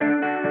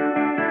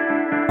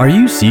Are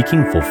you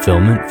seeking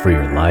fulfillment for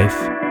your life?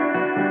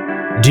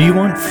 Do you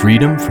want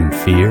freedom from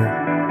fear?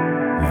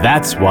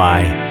 That's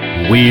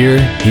why we're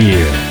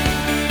here.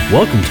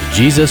 Welcome to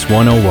Jesus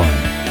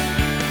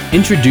 101,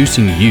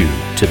 introducing you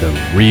to the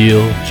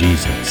real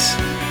Jesus.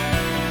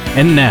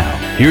 And now,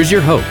 here's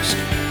your host,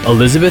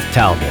 Elizabeth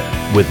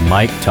Talbot with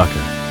Mike Tucker.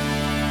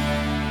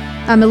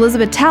 I'm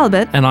Elizabeth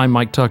Talbot. And I'm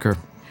Mike Tucker.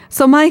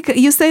 So, Mike,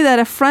 you say that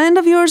a friend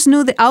of yours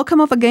knew the outcome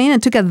of a game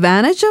and took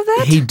advantage of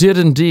that? He did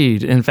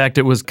indeed. In fact,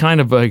 it was kind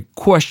of a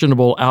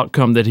questionable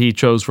outcome that he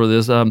chose for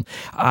this.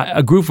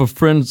 A group of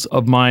friends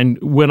of mine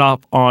went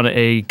up on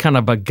a kind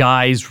of a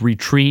guy's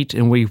retreat,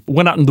 and we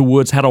went out in the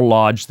woods, had a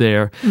lodge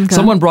there. Okay.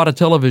 Someone brought a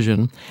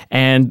television,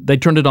 and they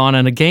turned it on,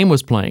 and a game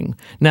was playing.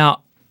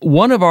 Now,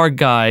 one of our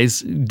guys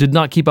did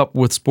not keep up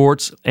with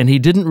sports, and he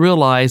didn't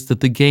realize that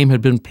the game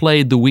had been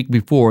played the week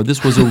before.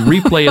 This was a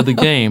replay of the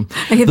game.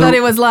 He thought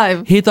it was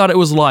live. He thought it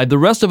was live. The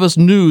rest of us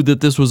knew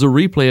that this was a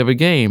replay of a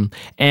game.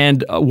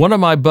 And one of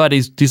my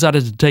buddies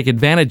decided to take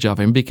advantage of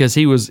him because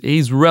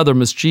he's rather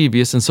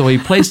mischievous, and so he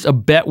placed a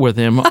bet with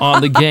him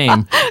on the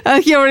game.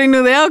 He already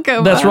knew the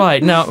outcome. That's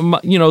right. Now,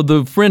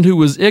 the friend who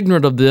was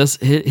ignorant of this,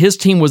 his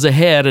team was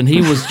ahead, and he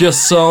was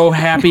just so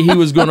happy he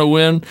was going to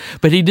win.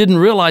 But he didn't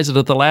realize it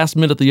at the last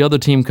minute. The other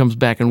team comes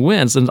back and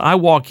wins. And I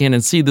walk in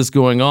and see this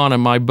going on,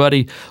 and my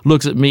buddy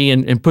looks at me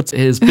and puts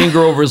his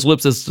finger over his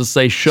lips as to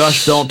say,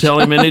 shush, don't tell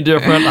him any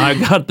different. I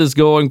got this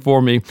going for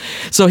me.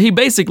 So he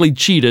basically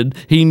cheated.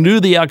 He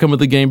knew the outcome of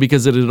the game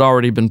because it had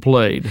already been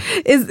played.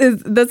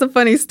 That's a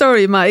funny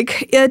story,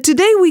 Mike.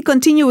 Today we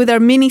continue with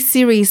our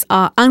mini-series,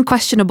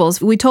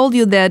 Unquestionables. We told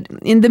you that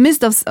in the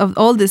midst of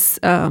all this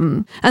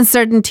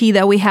uncertainty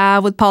that we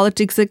have with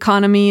politics,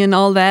 economy, and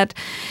all that,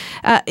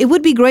 it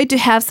would be great to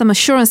have some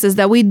assurances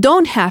that we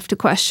don't have to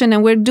question,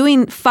 and we're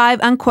doing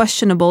 5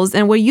 unquestionables,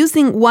 and we're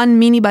using one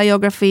mini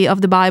biography of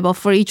the Bible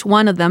for each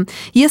one of them.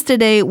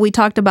 Yesterday, we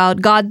talked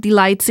about God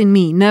delights in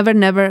me.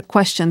 Never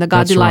question that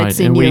God delights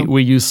in you. And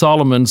we use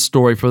Solomon's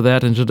story for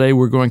that, and today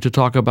we're going to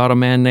talk about a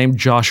man named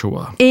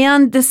Joshua.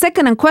 And the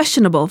second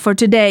unquestionable for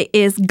today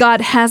is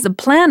God has a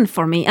plan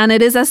for me, and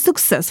it is a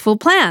successful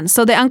plan.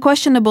 So the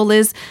unquestionable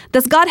is,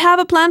 does God have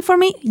a plan for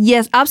me?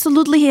 Yes,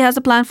 absolutely, He has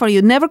a plan for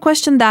you. Never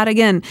question that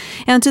again.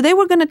 And today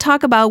we're going to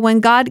talk about when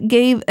God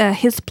gave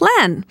His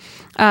plan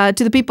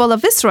to the people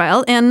of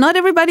Israel, and not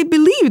everybody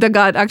believed that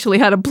God actually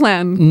had a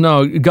plan.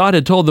 No, God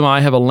had told them, I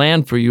have a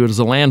land for you. It is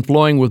a land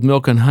flowing with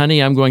milk and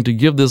honey. I'm going to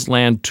give this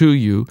land to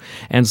you.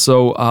 And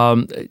so,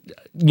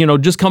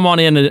 just come on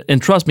in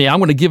and trust me, I'm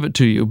going to give it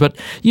to you. But,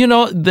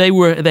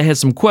 they had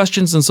some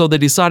questions, and so they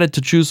decided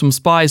to choose some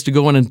spies to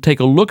go in and take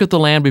a look at the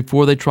land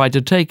before they tried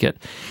to take it.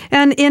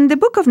 And in the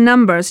book of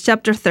Numbers,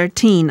 chapter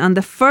 13, on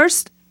the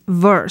first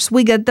verse,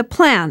 we get the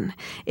plan,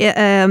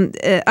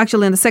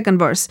 actually in the second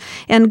verse.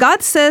 And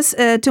God says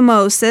to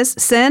Moses,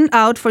 send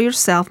out for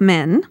yourself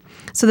men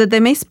so that they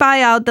may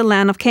spy out the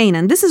land of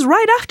Canaan. This is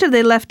right after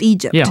they left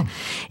Egypt. Yeah.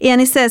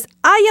 And He says,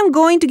 I am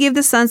going to give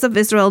the sons of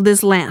Israel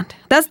this land.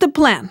 That's the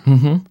plan.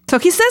 Mm-hmm. So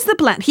He says the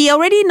plan. He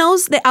already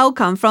knows the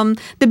outcome from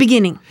the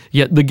beginning.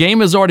 Yeah, the game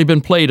has already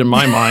been played in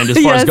my mind as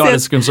far as God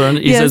is concerned.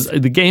 He says,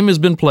 the game has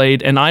been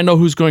played, and I know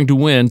who's going to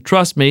win.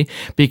 Trust me,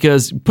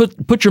 because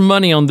put your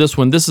money on this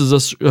one. This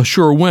is a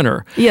sure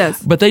winner.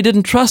 Yes. But they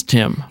didn't trust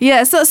Him.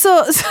 Yeah, so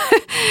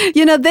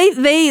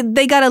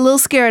they got a little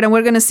scared, and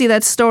we're going to see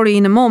that story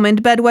in a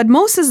moment. But what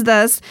Moses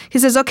does, he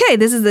says, okay,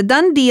 this is a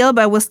done deal,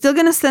 but we're still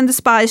going to send the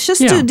spies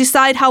just to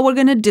decide how we're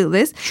going to do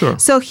this. Sure.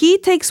 So he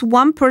takes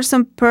one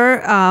person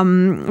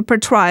per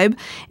tribe,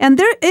 and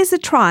there is a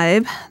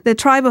tribe, the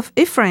tribe of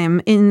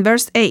Ephraim, in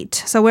verse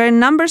 8. So we're in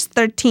Numbers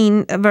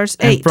 13, verse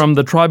 8. And from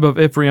the tribe of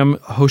Ephraim,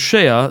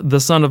 Hoshea, the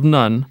son of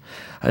Nun,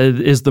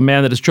 is the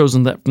man that is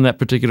chosen from that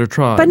particular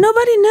tribe. But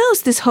nobody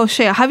knows this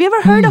Hoshea. Have you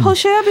ever heard of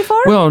Hoshea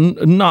before? Well,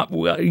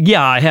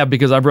 yeah, I have,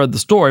 because I've read the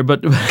story,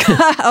 but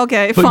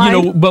okay, but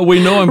fine. But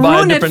we know him by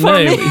Ruin a different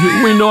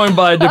name. We know him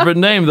by a different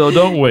name, though,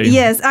 don't we?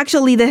 Yes,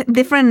 actually, the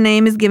different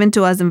name is given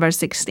to us in verse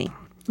 16.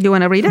 Do you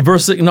want to read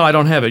it? No, I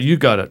don't have it. You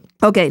got it.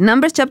 Okay,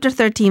 Numbers chapter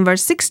 13,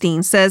 verse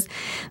 16 says,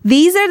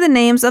 these are the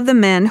names of the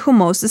men whom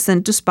Moses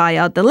sent to spy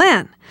out the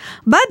land.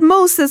 But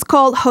Moses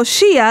called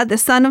Hoshea, the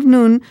son of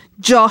Nun,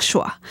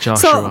 Joshua.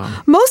 So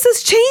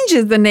Moses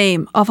changes the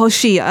name of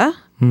Hoshea,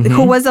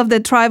 who was of the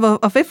tribe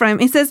of Ephraim.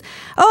 He says,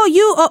 all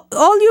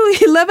you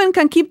 11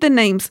 can keep the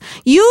names.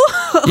 You,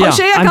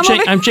 Hoshea,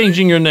 I'm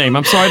changing your name.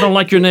 I'm sorry, I don't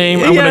like your name.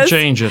 I'm going to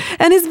change it.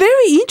 And it's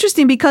very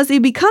interesting because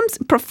it becomes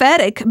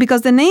prophetic,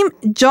 because the name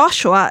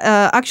Joshua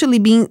actually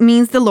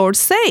means the Lord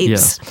saves.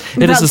 Yes.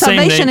 It is the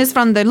salvation same name. Is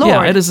from the Lord.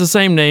 Yeah, it is the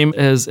same name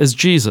as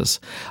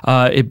Jesus.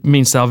 It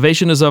means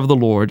salvation is of the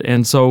Lord.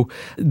 And so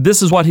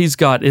this is what he's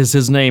got, is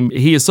his name.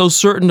 He is so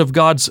certain of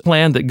God's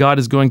plan that God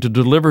is going to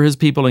deliver His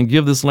people and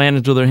give this land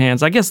into their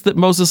hands. I guess that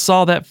Moses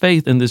saw that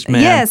faith in this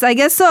man. Yes, I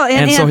guess so.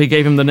 And so he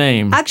gave him the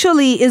name.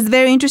 Actually, it's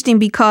very interesting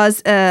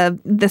because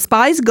the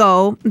spies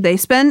go, they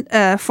spend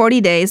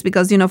 40 days,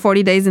 because,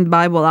 40 days in the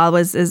Bible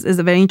always is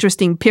a very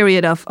interesting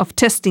period of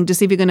testing to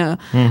see if you're going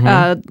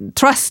to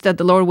trust that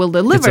the Lord will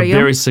deliver you. It's a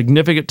very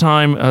significant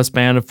time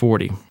span of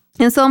 40.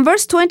 And so in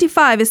verse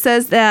 25, it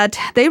says that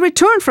they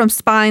returned from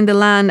spying the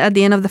land at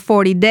the end of the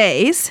 40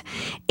 days.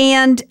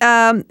 And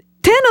 10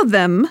 of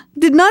them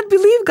did not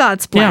believe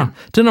God's plan.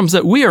 Yeah. 10 of them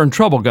said, we are in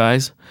trouble,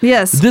 guys.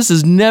 Yes. This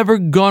is never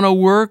gonna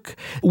work.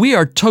 We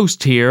are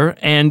toast here,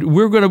 and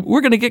we're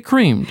gonna get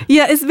creamed.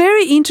 Yeah, it's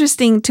very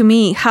interesting to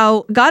me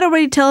how God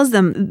already tells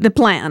them the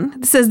plan.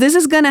 It says this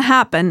is gonna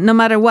happen no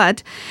matter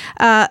what,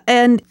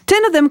 and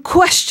 10 of them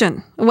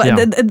question.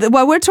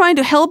 What we're trying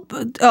to help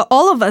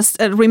all of us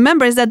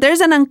remember is that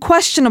there's an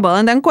unquestionable,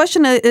 and the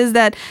unquestionable is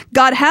that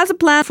God has a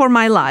plan for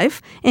my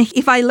life, and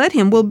if I let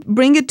Him, we'll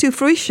bring it to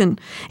fruition.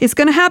 It's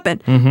gonna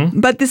happen.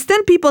 Mm-hmm. But these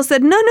 10 people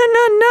said, no.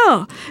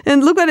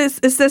 And look what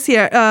it says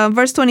here.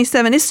 Verse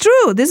 27, it's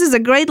true. This is a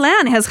great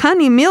land. It has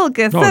honey, milk,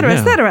 etc.,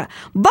 etc.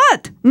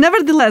 But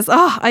nevertheless,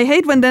 I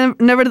hate when the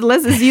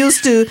nevertheless is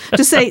used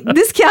to say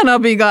this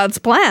cannot be God's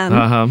plan.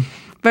 Uh-huh.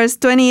 Verse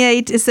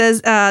 28, it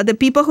says, the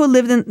people who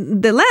lived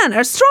in the land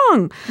are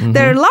strong. Mm-hmm.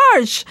 They're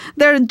large.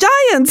 They're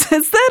giants,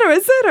 etc.,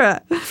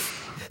 etc.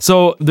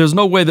 So there's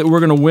no way that we're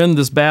going to win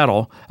this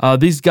battle.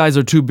 These guys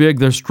are too big.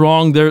 They're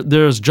strong.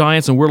 There's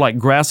giants, and we're like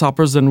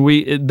grasshoppers, and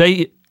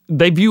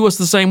they view us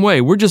the same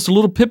way. We're just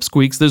little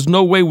pipsqueaks. There's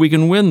no way we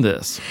can win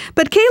this.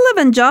 But Caleb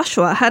and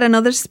Joshua had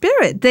another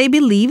spirit. They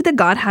believed that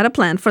God had a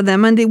plan for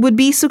them and they would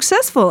be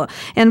successful.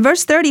 And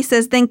verse 30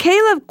 says, then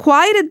Caleb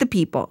quieted the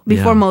people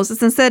before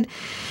Moses and said,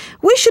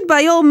 we should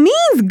by all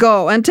means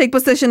go and take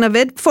possession of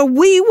it, for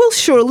we will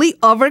surely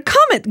overcome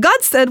it. God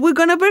said we're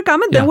going to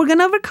overcome it, then we're going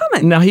to overcome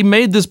it. Now, he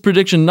made this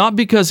prediction not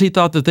because he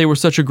thought that they were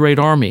such a great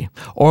army,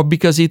 or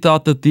because he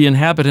thought that the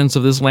inhabitants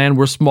of this land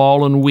were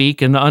small and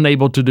weak and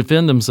unable to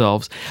defend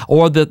themselves,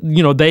 or that,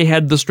 they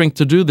had the strength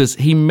to do this.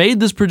 He made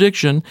this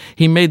prediction,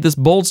 he made this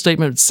bold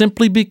statement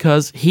simply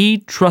because he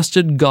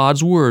trusted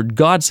God's word.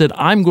 God said,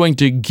 I'm going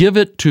to give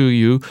it to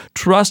you.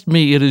 Trust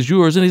me, it is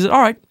yours. And he said,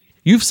 all right,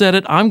 you've said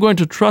it. I'm going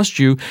to trust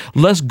you.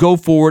 Let's go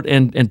forward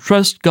and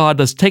trust God.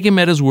 Let's take him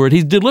at his word.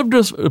 He's delivered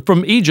us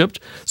from Egypt.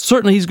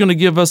 Certainly, he's going to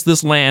give us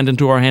this land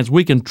into our hands.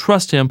 We can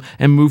trust him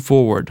and move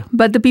forward.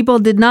 But the people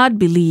did not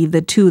believe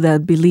the 2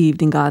 that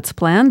believed in God's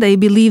plan. They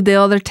believed the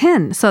other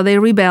 10. So they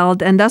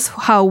rebelled, and that's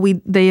how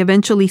they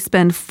eventually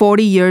spent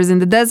 40 years in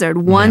the desert,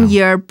 1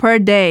 year per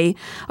day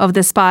of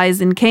the spies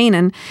in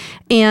Canaan.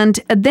 And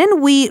then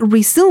we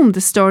resume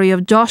the story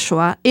of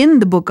Joshua in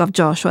the book of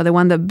Joshua, the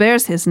one that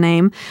bears his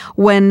name,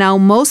 when now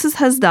Moses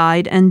has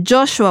died and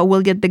Joshua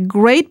will get the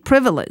great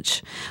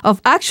privilege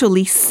of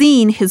actually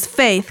seeing his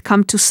faith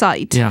come to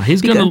sight. Yeah,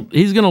 he's going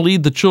to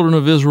lead the children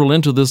of Israel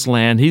into this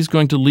land. He's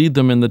going to lead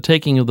them in the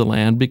taking of the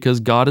land because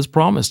God has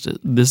promised it.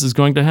 This is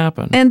going to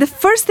happen. And the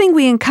first thing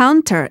we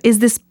encounter is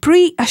this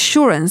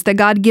pre-assurance that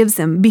God gives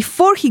him.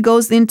 Before he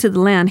goes into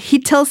the land, he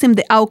tells him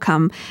the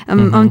outcome.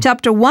 On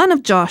chapter 1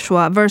 of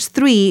Joshua, verse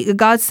 3,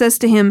 God says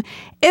to him,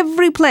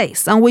 every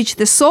place on which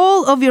the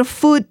sole of your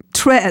foot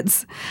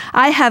treads,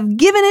 I have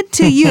given it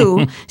to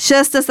you,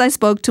 just as I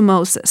spoke to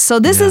Moses. So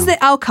this is the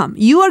outcome.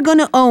 You are going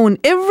to own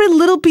every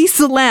little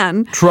piece of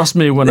land. Trust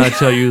me when I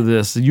tell you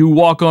this. You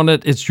walk on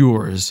it, it's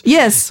yours.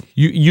 Yes.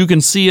 You can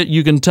see it,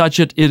 you can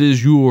touch it, it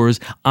is yours.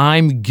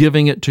 I'm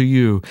giving it to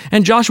you.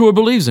 And Joshua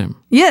believes him.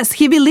 Yes,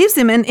 he believes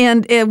him.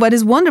 And what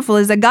is wonderful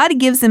is that God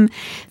gives him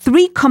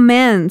 3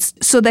 commands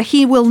so that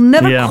he will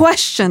never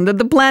question that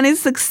the plan is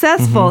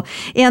successful.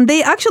 And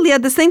they actually,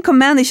 at the same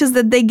command, it's just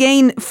that they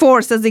gain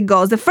force as it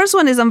goes. The first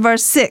one is on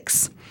verse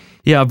 6.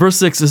 Yeah, verse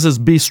 6, it says,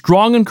 be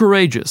strong and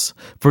courageous,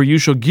 for you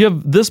shall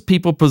give this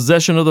people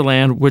possession of the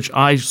land which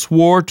I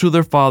swore to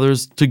their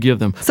fathers to give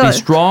them. So, be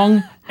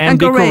strong and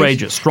be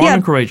courageous. Strong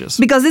and courageous.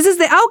 Because this is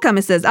the outcome.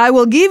 It says, I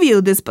will give you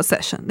this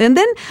possession. And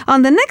then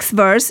on the next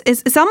verse,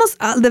 it's almost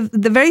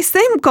the very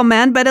same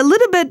command, but a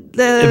little bit...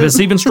 if it's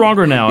even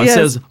stronger now. It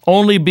says,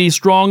 only be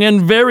strong and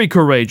very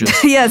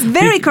courageous. Yes,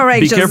 very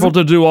courageous. Be careful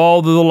to do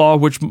all the law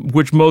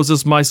which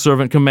Moses, my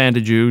servant,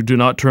 commanded you. Do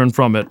not turn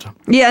from it.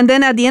 Yeah, and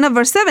then at the end of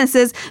verse 7 it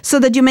says, so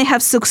that you may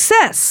have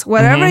success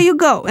wherever you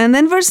go. And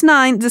then verse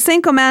 9, the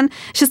same command,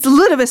 just a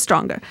little bit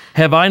stronger.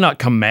 Have I not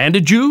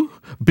commanded you?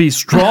 Be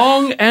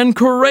strong and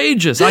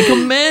courageous. I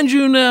command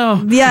you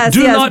now. Yes,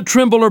 Do not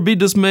tremble or be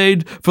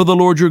dismayed, for the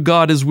Lord your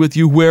God is with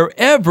you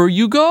wherever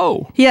you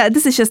go. Yeah,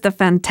 this is just a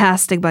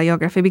fantastic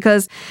biography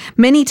because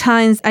many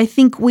times I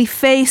think we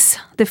face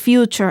the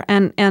future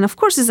and of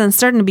course it's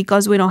uncertain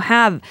because we don't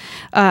have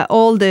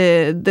all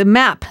the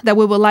map that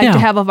we would like to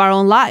have of our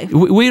own life.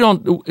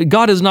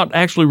 God has not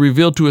actually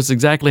revealed to us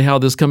exactly how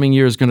this coming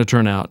year is going to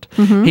turn out.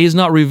 He's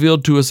not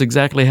revealed to us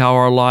exactly how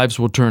our lives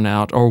will turn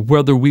out or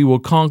whether we will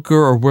conquer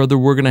or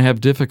whether we're going to have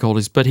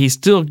difficulties, but he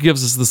still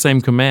gives us the same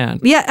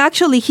command. Yeah,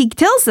 actually, he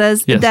tells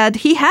us that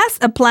he has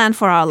a plan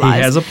for our lives.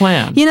 He has a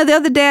plan. You know, the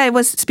other day I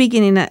was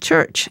speaking in a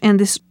church and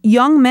this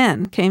young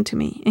man came to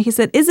me and he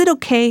said, is it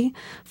okay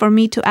for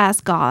me to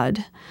ask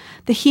God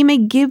that he may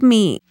give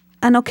me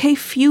an okay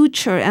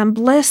future and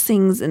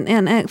blessings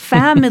and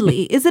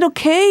family? Is it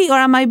okay or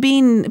am I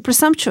being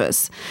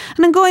presumptuous?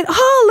 And I'm going,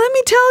 let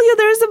me tell you,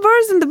 there is a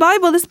verse in the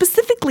Bible that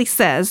specifically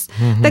says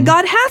that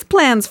God has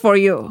plans for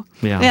you.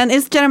 Yeah. And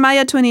it's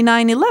Jeremiah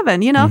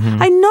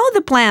 29:11. I know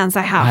the plans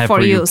I have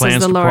for you, says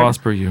plans the to Lord.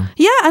 prosper you.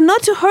 Yeah, and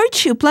not to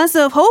hurt you, plans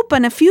of hope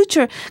and a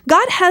future.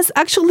 God has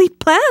actually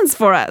plans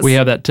for us. We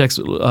have that text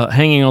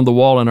hanging on the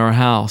wall in our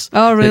house.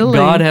 Oh, really? That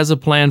God has a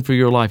plan for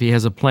your life. He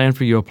has a plan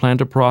for you, a plan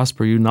to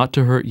prosper you, not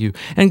to hurt you.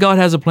 And God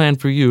has a plan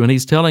for you, and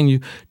He's telling you,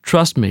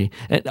 trust me.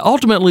 And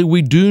ultimately,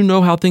 we do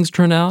know how things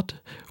turn out.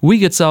 We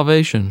get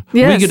salvation.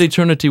 Yes. We get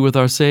eternity with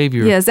our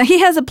Savior. Yes, and He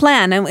has a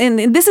plan,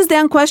 and this is the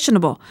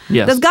unquestionable.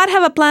 Yes. Does God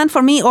have a plan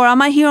for me, or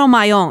am I here on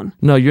my own?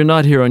 No, you're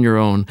not here on your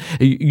own.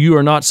 You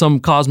are not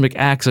some cosmic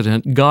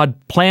accident. God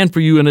planned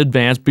for you in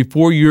advance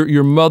before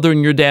your mother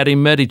and your daddy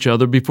met each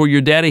other, before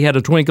your daddy had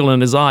a twinkle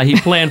in his eye. He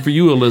planned for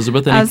you,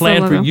 Elizabeth, and He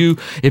planned for you.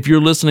 If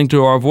you're listening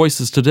to our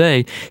voices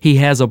today, He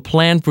has a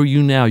plan for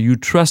you now. You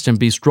trust Him.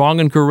 Be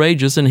strong and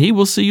courageous, and He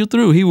will see you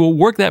through. He will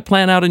work that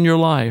plan out in your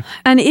life.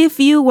 And if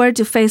you were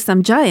to face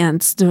some giants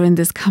during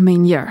this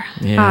coming year,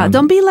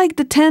 don't be like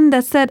the 10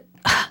 that said,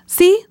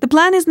 see, the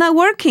plan is not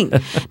working.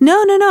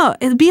 No.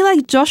 It'd be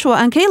like Joshua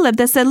and Caleb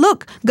that said,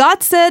 look,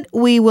 God said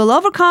we will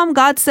overcome.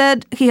 God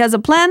said He has a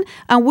plan,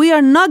 and we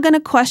are not going to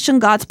question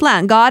God's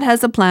plan. God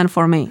has a plan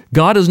for me.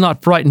 God is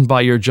not frightened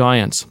by your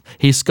giants.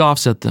 He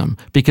scoffs at them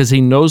because He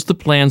knows the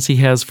plans He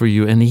has for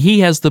you, and He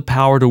has the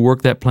power to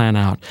work that plan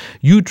out.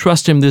 You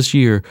trust Him this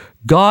year.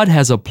 God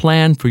has a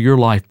plan for your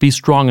life. Be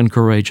strong and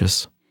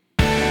courageous.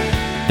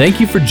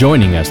 Thank you for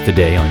joining us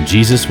today on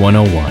Jesus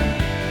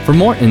 101. For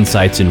more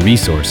insights and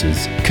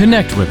resources,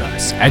 connect with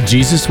us at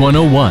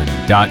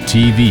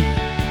Jesus101.tv.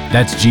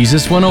 That's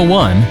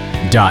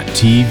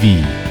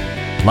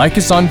Jesus101.tv. Like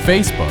us on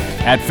Facebook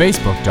at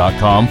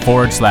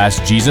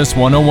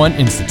facebook.com/Jesus101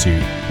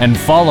 Institute and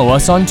follow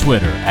us on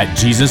Twitter at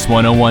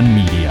Jesus101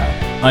 Media.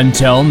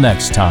 Until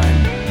next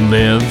time,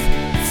 live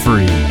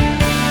free.